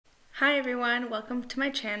Hi everyone, welcome to my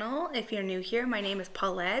channel. If you're new here, my name is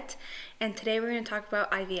Paulette, and today we're going to talk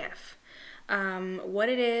about IVF. What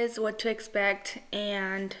it is, what to expect,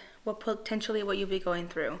 and what you'll be going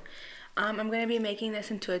through. I'm going to be making this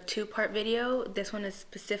into a two-part video. This one is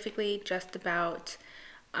specifically just about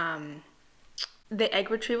the egg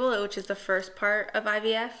retrieval, which is the first part of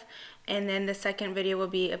IVF, and then the second video will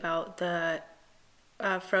be about the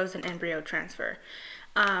frozen embryo transfer.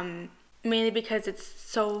 Mainly because it's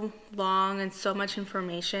so long and so much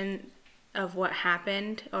information of what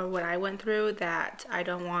happened or what I went through that I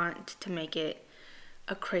don't want to make it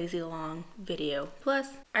a crazy long video. Plus,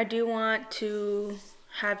 I do want to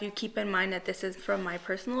have you keep in mind that this is from my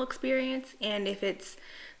personal experience, and if it's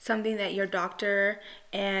something that your doctor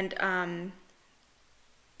and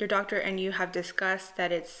you have discussed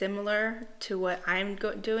that it's similar to what I'm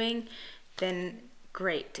doing, then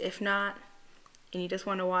great. If not, and you just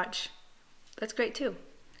want to watch, that's great too.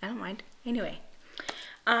 I don't mind. Anyway,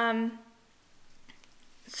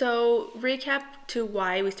 so recap to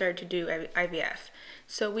why we started to do IVF.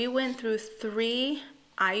 So we went through 3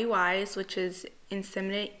 IUIs, which is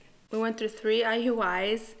inseminate. We went through 3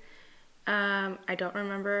 IUIs. I don't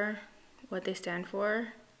remember what they stand for,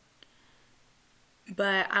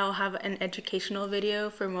 but I'll have an educational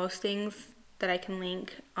video for most things that I can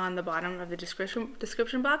link on the bottom of the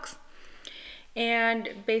description box. And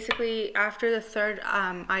basically, after the 3rd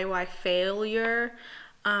IUI failure,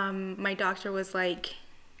 my doctor was like,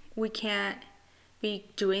 we can't be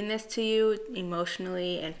doing this to you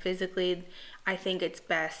emotionally and physically. I think it's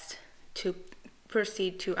best to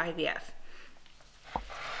proceed to IVF.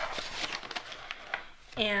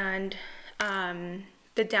 And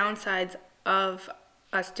the downsides of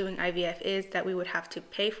us doing IVF is that we would have to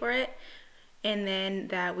pay for it, and then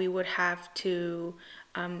that we would have to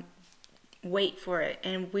wait for it,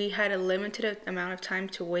 and we had a limited amount of time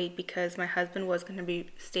to wait because my husband was going to be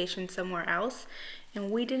stationed somewhere else, and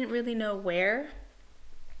we didn't really know where.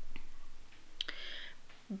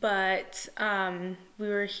 But once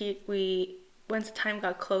the time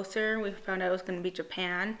got closer, we found out it was going to be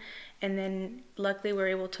Japan, and then luckily we were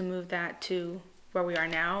able to move that to where we are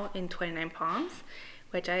now in 29 Palms,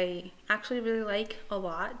 which I actually really like a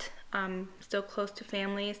lot. Still close to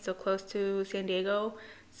family, still close to San Diego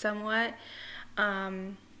somewhat.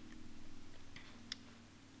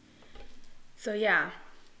 So yeah,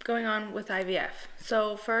 going on with IVF.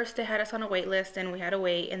 So first they had us on a wait list, and we had to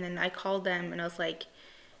wait, and then I called them, and I was like,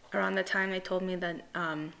 around the time they told me that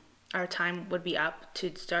our time would be up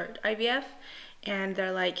to start IVF, and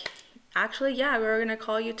they're like, actually, yeah, we were gonna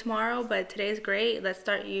call you tomorrow, but today's great, let's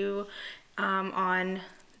start you on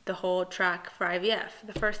the whole track for IVF.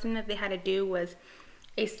 The first thing that they had to do was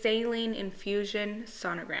a saline infusion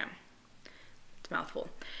sonogram. It's a mouthful.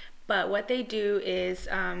 But what they do is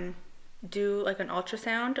do like an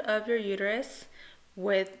ultrasound of your uterus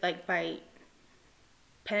with, like, by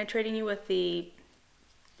penetrating you with the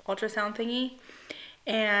ultrasound thingy,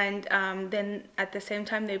 and then at the same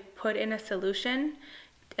time they put in a solution,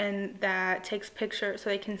 and that takes pictures so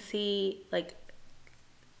they can see, like,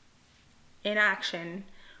 in action,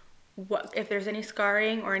 what if there's any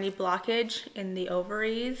scarring or any blockage in the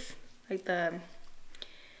ovaries, like the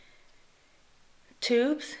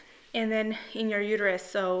tubes, and then in your uterus,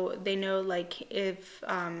 so they know, like, if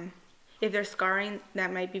there's scarring,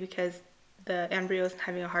 that might be because the embryo is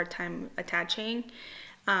having a hard time attaching.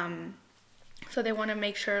 So they want to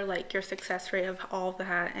make sure, like, your success rate of all of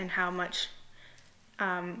that and how much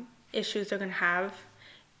issues they're going to have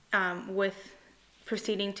with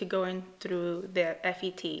proceeding to going through the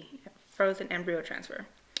FET, frozen embryo transfer.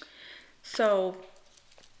 So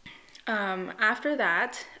after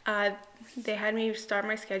that, they had me start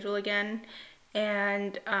my schedule again,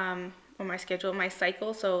 and my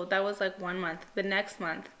cycle. So that was like 1 month. The next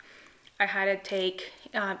month, I had to take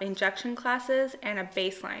injection classes and a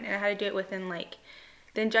baseline, and I had to do it within, like,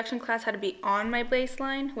 the injection class had to be on my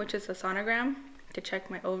baseline, which is a sonogram to check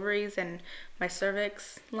my ovaries and my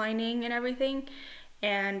cervix lining and everything,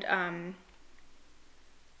 and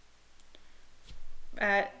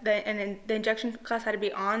then the injection class had to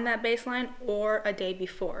be on that baseline or a day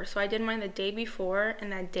before. So I did mine the day before,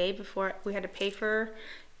 and that day before we had to pay for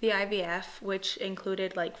the IVF, which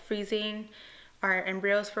included, like, freezing our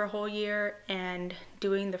embryos for a whole year and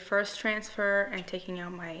doing the first transfer and taking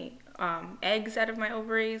out my eggs out of my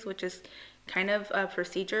ovaries, which is kind of a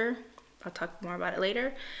procedure. I'll talk more about it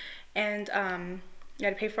later. And I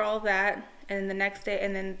had to pay for all of that, and the next day,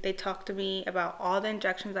 and then they talked to me about all the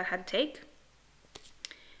injections I had to take,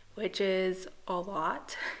 which is a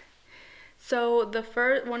lot. So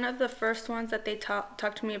one of the first ones that they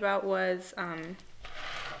talked to me about was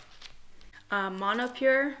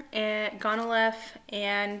Monopure and Gonalef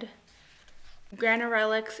and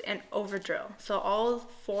Granurelix and Overdrill. So all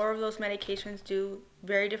 4 of those medications do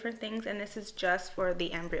very different things, and this is just for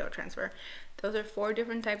the embryo transfer. Those are 4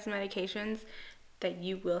 different types of medications that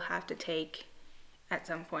you will have to take at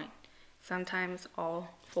some point. Sometimes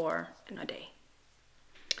all 4 in a day.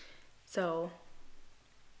 So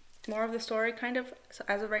more of the story kind of, so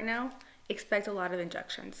as of right now, expect a lot of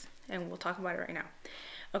injections, and we'll talk about it right now.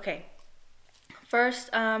 Okay,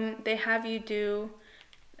 first they have you do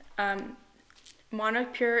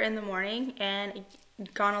Monopure in the morning and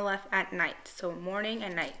Gonalef at night, so morning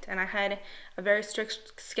and night. And I had a very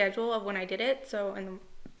strict schedule of when I did it. So in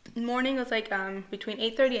the morning it was like between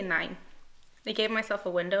 8:30 and 9. I gave myself a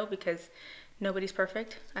window because nobody's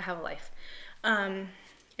perfect. I have a life. And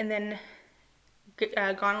then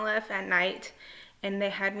Gonalef at night, and they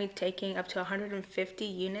had me taking up to 150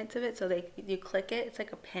 units of it. So you click it, it's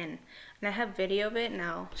like a pin. And I have video of it, and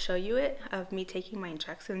I'll show you it, of me taking my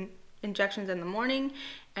injections in the morning,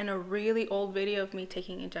 and a really old video of me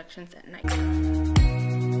taking injections at night.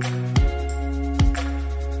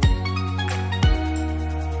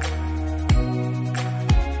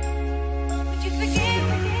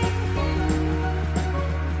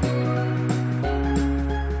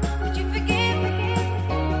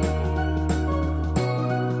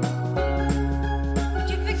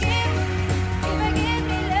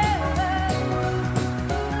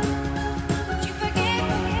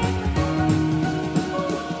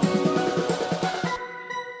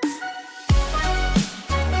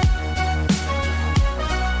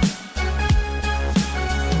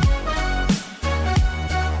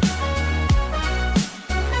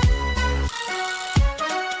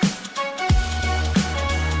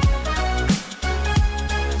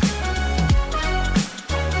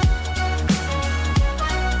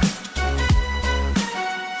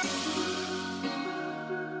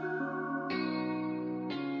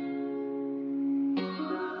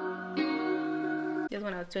 Is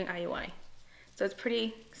when I was doing IUI. So it's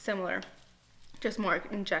pretty similar, just more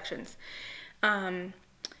injections.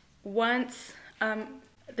 Once,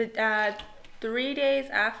 the 3 days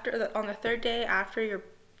after, on the 3rd day after you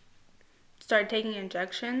start taking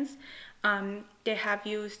injections, they have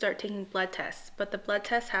you start taking blood tests, but the blood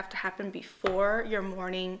tests have to happen before your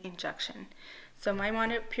morning injection. So my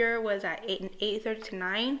Monopure was at 8:30 to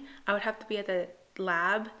 9. I would have to be at the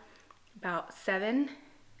lab about 7,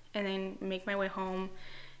 and then make my way home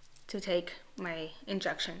to take my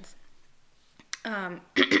injections.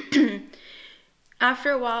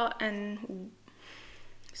 After a while, and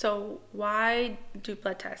so why do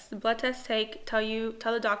blood tests? The blood tests tell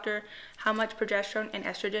the doctor how much progesterone and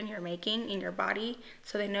estrogen you're making in your body,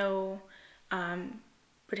 so they know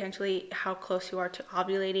potentially how close you are to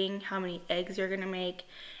ovulating, how many eggs you're gonna make,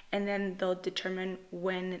 and then they'll determine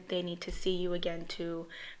when they need to see you again to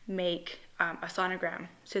make a sonogram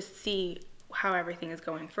to see how everything is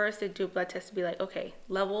going. First, they do a blood test to be like, okay,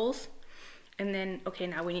 levels, and then, okay,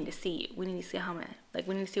 now we need to see you. We need to see how many, like,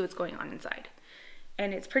 we need to see what's going on inside.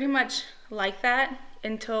 And it's pretty much like that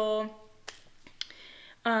until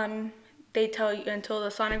they tell you, until the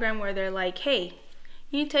sonogram where they're like, hey,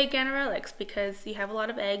 you need to take Ganirelix because you have a lot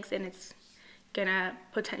of eggs and it's gonna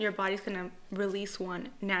your body's gonna release one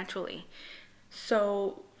naturally.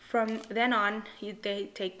 So from then on, they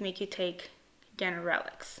make you take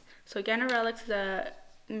Ganirelix. So Ganirelix is a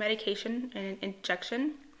medication and an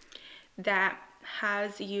injection that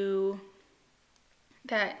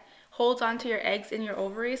holds onto your eggs in your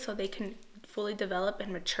ovaries so they can fully develop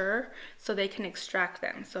and mature, so they can extract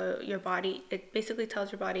them. So your body, it basically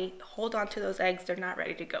tells your body, hold on to those eggs, they're not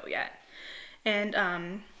ready to go yet. And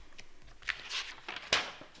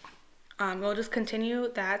we'll just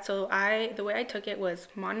continue that. So the way I took it was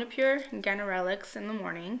Monopure and Ganirelix in the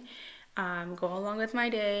morning, go along with my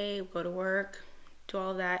day, go to work, do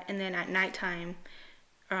all of that, and then at nighttime,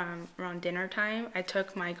 around dinner time, I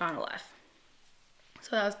took my Gonalef.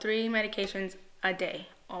 So that was 3 medications a day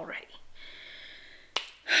already.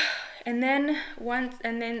 And then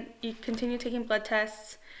you continue taking blood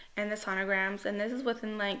tests and the sonograms, and this is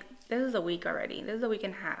within this is a week already. This is a week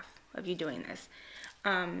and a half of you doing this.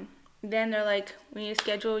 Then they're like, we need to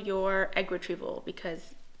schedule your egg retrieval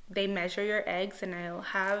because they measure your eggs, and I'll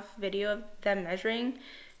have video of them measuring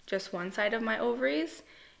just one side of my ovaries.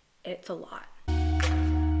 It's a lot.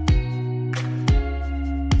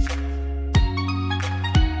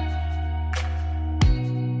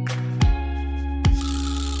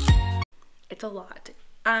 It's a lot.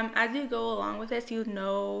 As you go along with this, you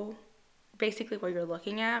know basically what you're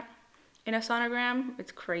looking at in a sonogram.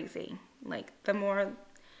 It's crazy. Like, the more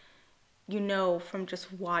you know from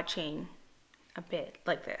just watching a bit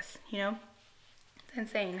like this, you know? It's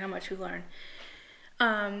insane how much you learn.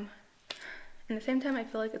 At the same time, I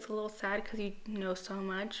feel like it's a little sad because you know so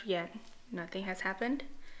much, yet nothing has happened.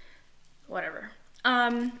 Whatever.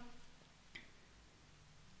 The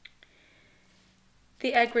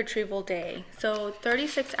egg retrieval day. So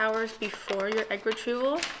 36 hours before your egg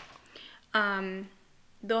retrieval,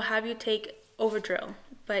 they'll have you take Overdrill.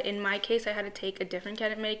 But in my case, I had to take a different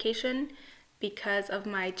kind of medication because of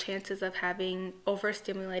my chances of having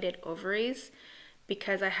overstimulated ovaries,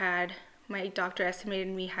 because my doctor estimated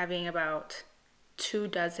me having about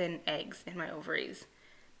 24 eggs in my ovaries.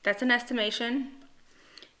 That's an estimation.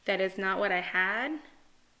 That is not what I had,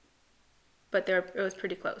 but it was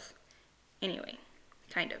pretty close. Anyway,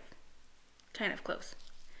 kind of close.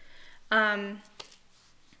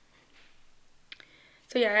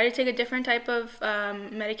 So yeah, I had to take a different type of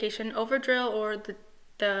medication, Overdrill, or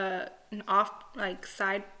the off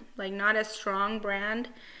side, not as strong brand.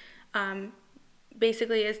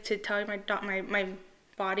 Basically is to tell my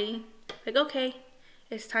body, okay,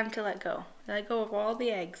 it's time to let go of all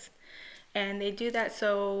the eggs. And they do that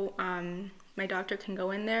so my doctor can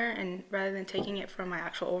go in there, and rather than taking it from my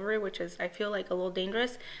actual ovary, which is, I feel like, a little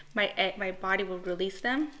dangerous, my body will release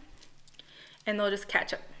them and they'll just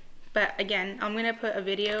catch up. But again, I'm going to put a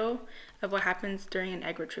video of what happens during an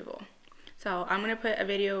egg retrieval. So I'm going to put a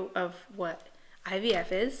video of what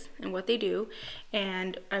IVF is and what they do,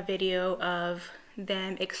 and a video of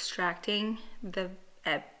them extracting the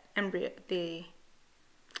embryo, the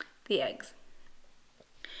eggs.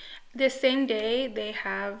 This same day, they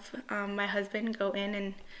have my husband go in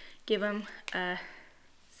and give them a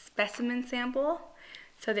specimen sample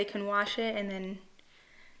so they can wash it and then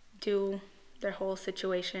do their whole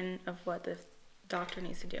situation of what the doctor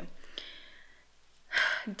needs to do.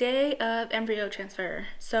 Day of embryo transfer.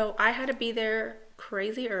 So I had to be there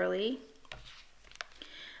crazy early.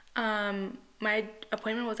 My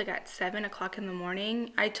appointment was at 7 o'clock in the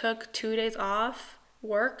morning. I took 2 days off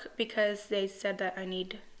work because they said that I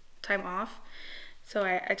need time off. So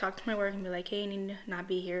I talked to my work and be like, hey, I need to not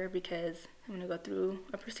be here because I'm gonna go through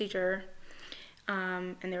a procedure.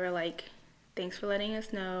 And they were like, thanks for letting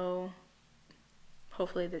us know.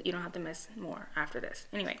 Hopefully that you don't have to miss more after this.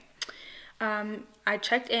 Anyway, I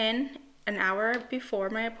checked in an hour before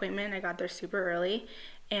my appointment. I got there super early,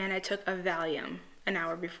 and I took a Valium an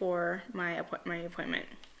hour before my appointment.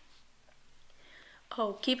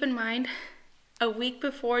 Oh, keep in mind, a week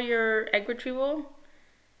before your egg retrieval,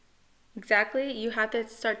 exactly, you have to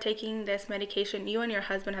start taking this medication. You and your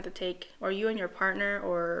husband have to take, or you and your partner,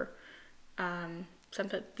 or some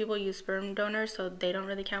people use sperm donors, so they don't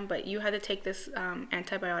really count, but you had to take this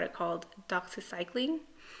antibiotic called doxycycline.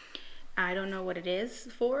 I don't know what it is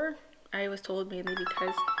for. I was told mainly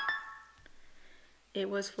because it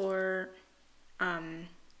was for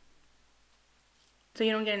so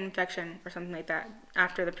you don't get an infection or something like that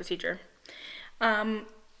after the procedure. They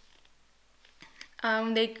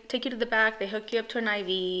take you to the back, they hook you up to an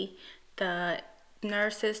IV, the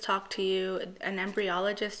nurses talk to you, an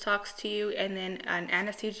embryologist talks to you, and then an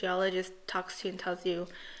anesthesiologist talks to you and tells you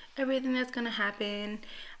everything that's going to happen,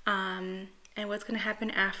 and what's going to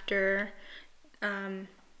happen after.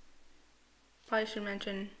 Probably should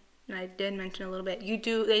mention, and I did mention a little bit, they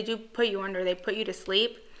do put you under, they put you to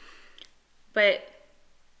sleep, but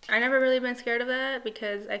I never really been scared of that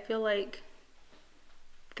because I feel like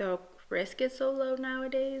the risk is so low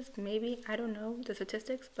nowadays. Maybe, I don't know the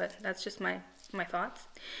statistics, but that's just my thoughts.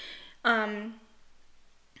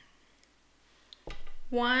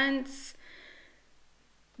 Once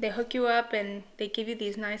they hook you up and they give you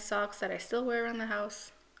these nice socks that I still wear around the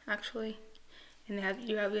house, actually, and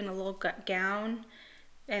you have in a little gown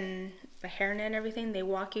and a hairnet and everything. They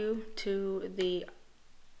walk you to the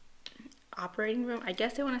operating room. I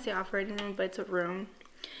guess they want to say operating room, but it's a room.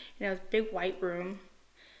 It's a big white room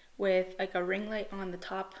with a ring light on the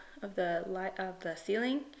top of the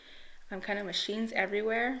ceiling. Kind of machines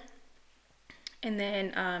everywhere. And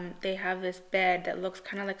then they have this bed that looks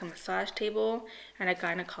kind of like a massage table and a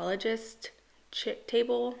gynecologist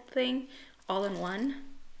table thing all in one.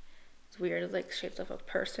 It's weird. It's like shaped of a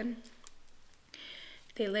person.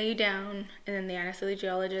 They lay you down, and then the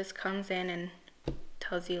anesthesiologist comes in and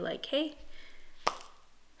tells you hey,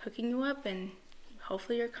 hooking you up, and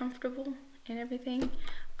hopefully you're comfortable and everything.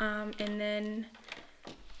 And then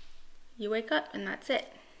you wake up, and that's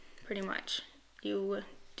it, pretty much. You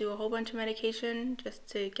do a whole bunch of medication just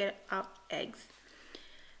to get out eggs.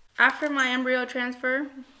 After my embryo transfer,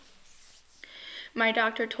 my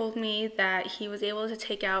doctor told me that he was able to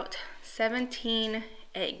take out 17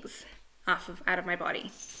 eggs out of my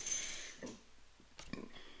body.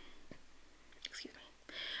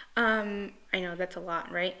 I know that's a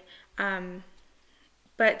lot, right?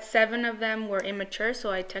 But 7 of them were immature,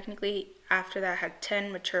 so I technically, after that, had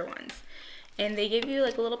 10 mature ones. And they give you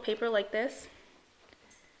like a little paper like this.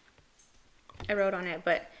 I wrote on it,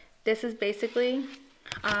 but this is basically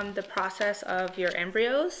the process of your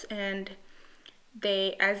embryos, and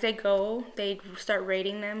as they go, they start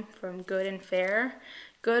rating them from good and fair.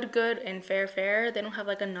 Good, good, and fair, fair. They don't have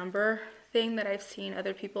like a number thing that I've seen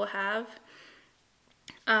other people have.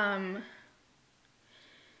 That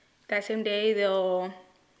same day, they'll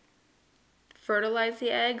fertilize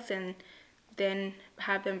the eggs and then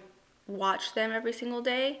have them watch them every single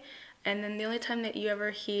day. And then the only time that you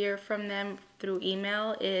ever hear from them through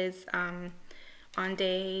email is on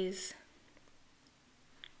days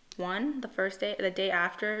 1, the first day, the day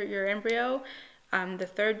after your embryo, the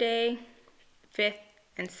 3rd day, 5th,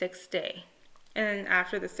 and 6th day. And then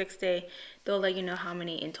after the 6th day, they'll let you know how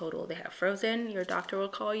many in total they have frozen. Your doctor will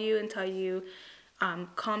call you and tell you,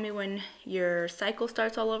 call me when your cycle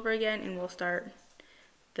starts all over again, and we'll start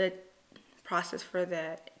the process for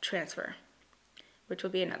the transfer, which will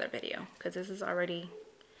be another video, because this is already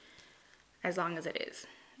as long as it is.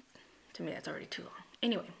 To me, that's already too long.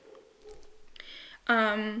 Anyway,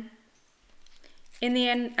 in the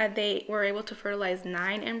end, they were able to fertilize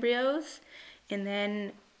 9 embryos, and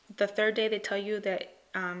then the 3rd day they tell you that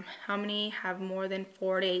how many have more than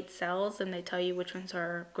 4 to 8 cells, and they tell you which ones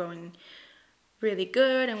are growing really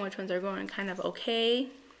good and which ones are growing kind of okay.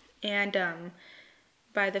 And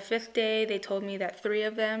by the 5th day, they told me that 3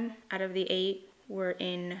 of them out of the 8 were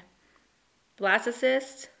in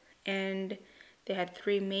blastocysts, and they had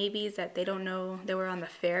 3 maybes that they don't know, they were on the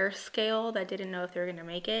fair scale, that didn't know if they were going to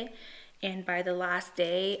make it. And by the last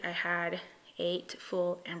day, I had 8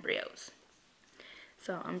 full embryos.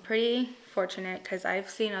 So I'm pretty fortunate, because I've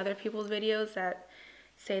seen other people's videos that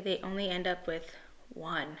say they only end up with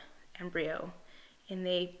 1 embryo, and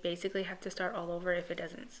they basically have to start all over if it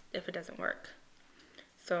doesn't work.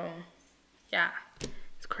 So yeah,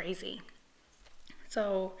 it's crazy.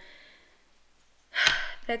 So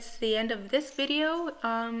that's the end of this video.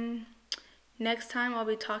 Next time I'll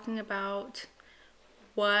be talking about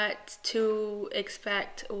what to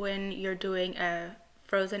expect when you're doing a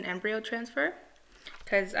frozen embryo transfer.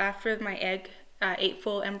 Because after my 8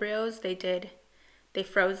 full embryos, they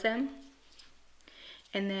froze them.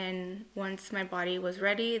 And then once my body was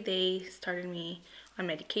ready, they started me on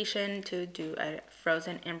medication to do a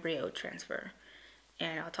frozen embryo transfer.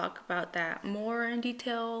 And I'll talk about that more in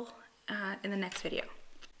detail in the next video.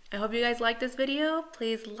 I hope you guys liked this video.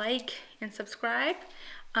 Please like and subscribe.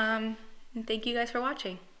 And thank you guys for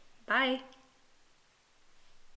watching. Bye.